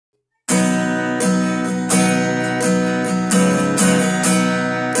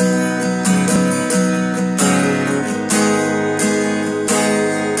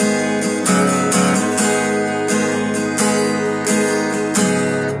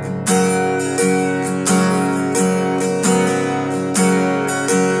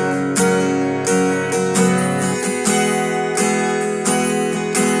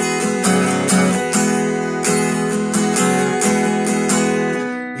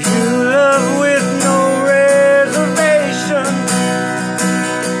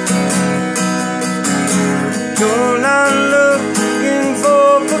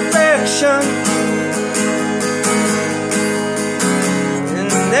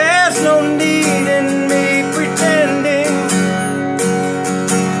no need in me pretending.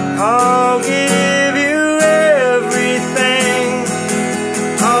 I'll give you everything.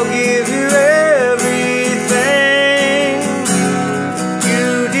 I'll give you everything. You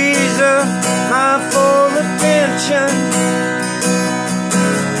deserve my full attention.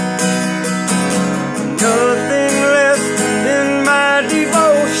 Nothing less than my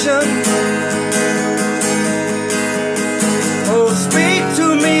devotion. Oh, speak to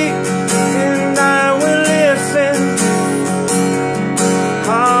me and I will listen.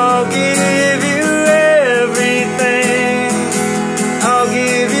 I'll give you everything. I'll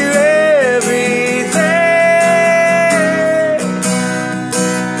give you everything.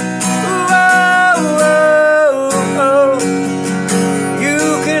 Oh, oh, oh. You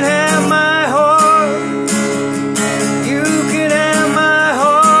can have my heart. You can have my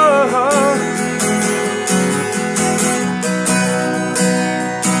heart.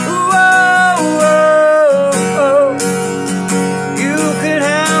 Oh, oh, oh. You can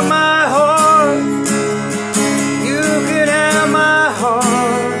have my heart. You can have my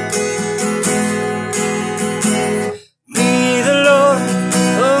heart. Be the Lord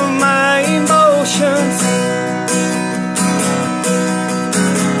of my emotions.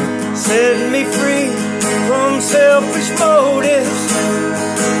 Set me free from selfish motives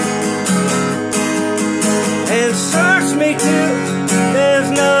and search me till there's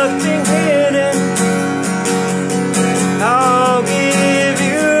nothing hidden. I'll give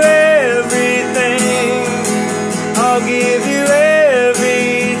you everything. I'll give you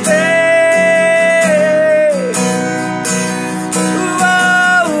everything.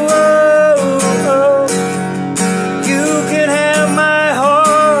 Oh, oh, oh. You can have my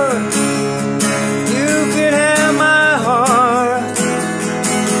heart. You can have my heart.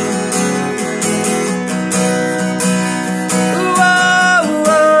 Oh,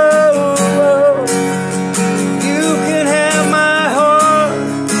 oh, oh. You can have my heart.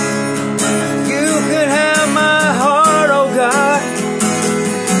 You can have my heart, oh God.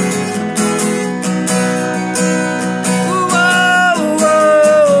 Oh,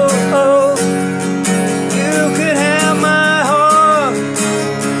 oh, oh. You can have my heart.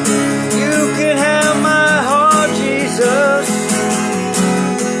 You can have my heart, Jesus.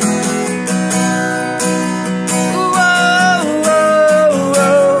 Oh, oh,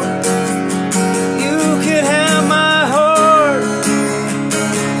 oh. You can have my heart.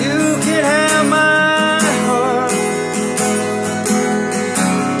 You can have my heart.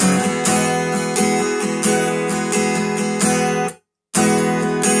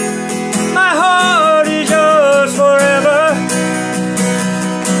 My heart is yours forever.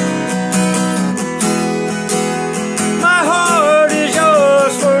 My heart is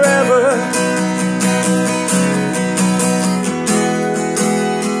yours forever.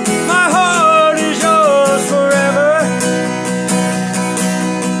 My heart is yours forever.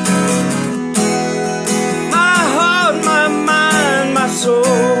 My heart, my mind, my soul.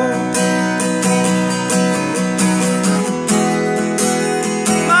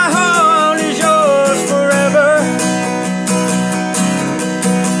 My heart is yours forever.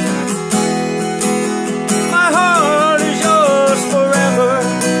 My heart is yours forever.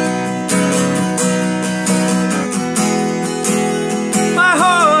 My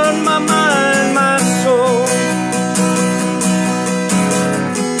heart, my mind, my soul.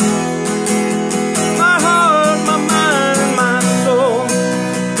 My heart, my mind, my soul.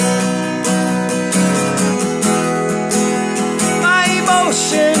 My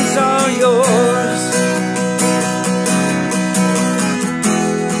emotions are yours.